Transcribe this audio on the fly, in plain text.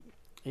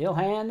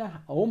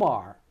Ilhan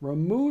Omar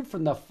removed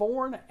from the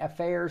Foreign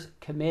Affairs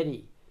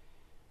Committee.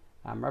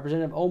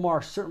 Representative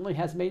Omar certainly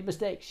has made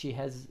mistakes. She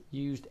has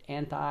used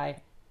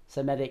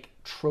anti-Semitic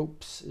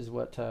tropes, is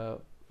what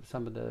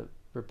some of the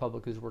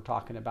Republicans were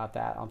talking about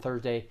that on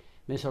Thursday.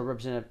 Minnesota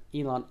Representative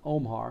Ilhan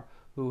Omar,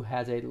 who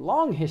has a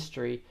long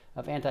history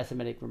of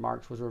anti-Semitic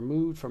remarks, was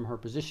removed from her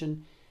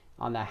position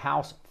on the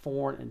House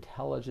Foreign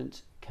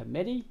Intelligence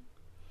Committee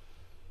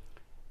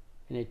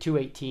in a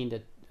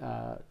 218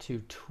 to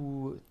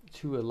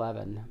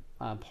 211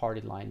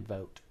 party line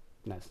vote.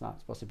 And that's not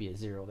supposed to be a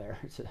zero there.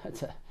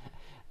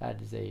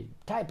 That is a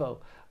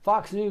typo.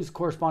 Fox News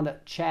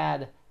correspondent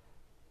Chad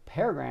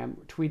Peregram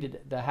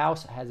tweeted, "The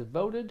House has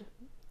voted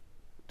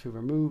to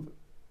remove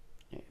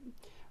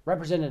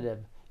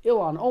Representative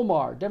Ilhan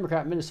Omar,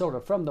 Democrat, Minnesota,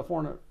 from the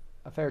Foreign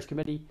Affairs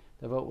Committee."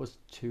 The vote was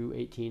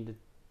 218 to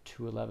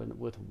 211,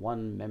 with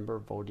one member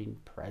voting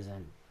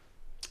present.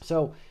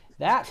 So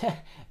that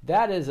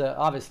is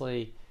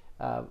obviously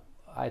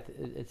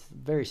it's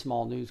very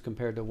small news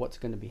compared to what's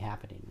going to be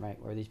happening, right?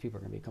 Where these people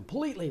are going to be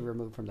completely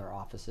removed from their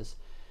offices.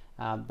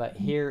 But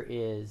here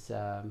is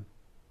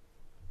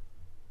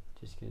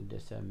just going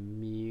to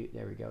mute.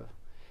 There we go.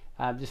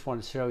 I just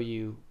want to show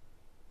you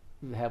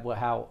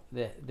how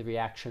the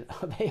reaction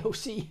of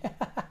AOC.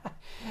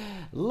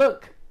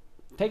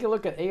 Take a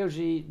look at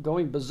AOC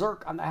going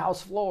berserk on the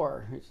House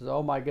floor. He says,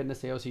 "Oh my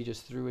goodness, AOC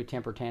just threw a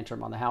temper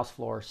tantrum on the House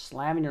floor,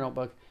 slamming her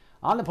notebook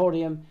on the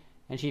podium."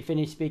 And she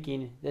finished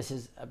speaking, "This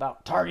is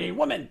about targeting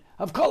women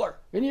of color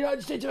in the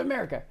United States of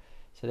America."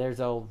 So there's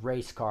the old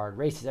race card.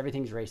 Racist,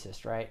 everything's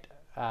racist, right?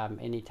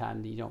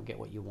 Anytime you don't get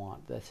what you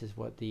want, this is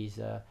what these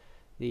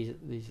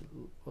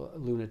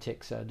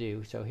lunatics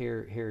do. So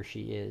here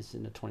she is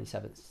in the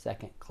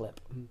 27-second clip.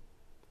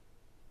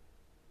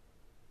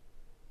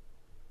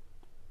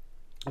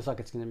 Looks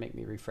like it's going to make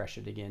me refresh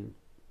it again.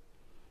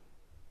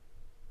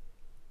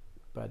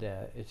 But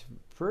it's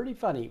pretty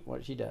funny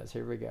what she does.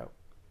 Here we go.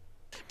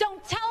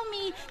 Don't tell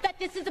me that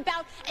this is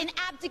about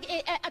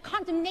a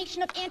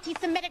condemnation of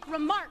anti-Semitic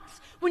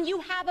remarks when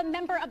you have a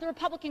member of the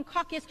Republican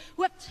caucus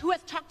who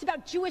has talked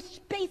about Jewish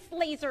space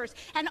lasers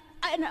and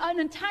an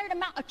entire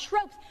amount of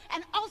tropes,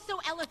 and also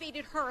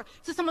elevated her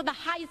to some of the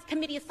highest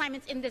committee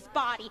assignments in this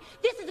body.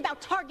 This is about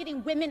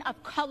targeting women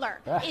of color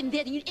in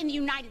the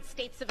United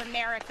States of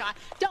America.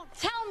 Don't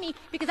tell me,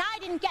 because I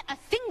didn't get a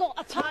single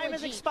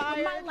apology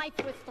when my life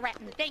was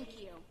threatened. Thank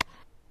you.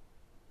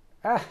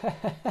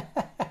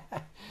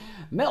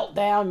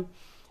 Meltdown.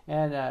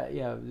 And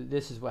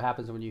this is what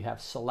happens when you have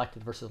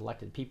selected versus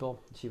elected people.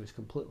 She was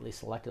completely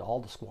selected. All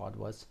the squad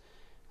was,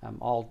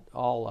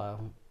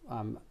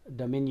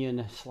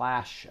 Dominion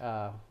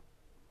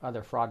 /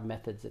 other fraud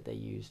methods that they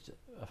used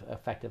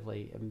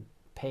effectively,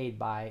 paid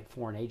by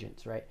foreign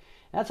agents, right?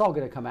 And that's all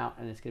going to come out,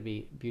 and it's going to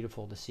be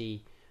beautiful to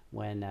see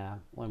when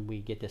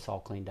we get this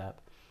all cleaned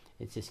up.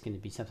 It's just going to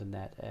be something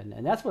that,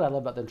 and that's what I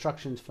love about the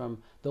instructions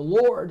from the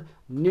Lord,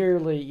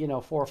 nearly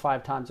 4 or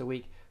 5 times a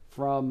week,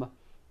 from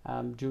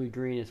Julie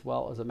Green as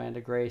well as Amanda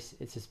Grace.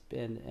 It's just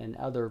been, and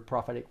other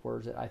prophetic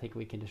words that I think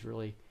we can just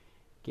really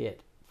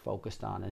get focused on.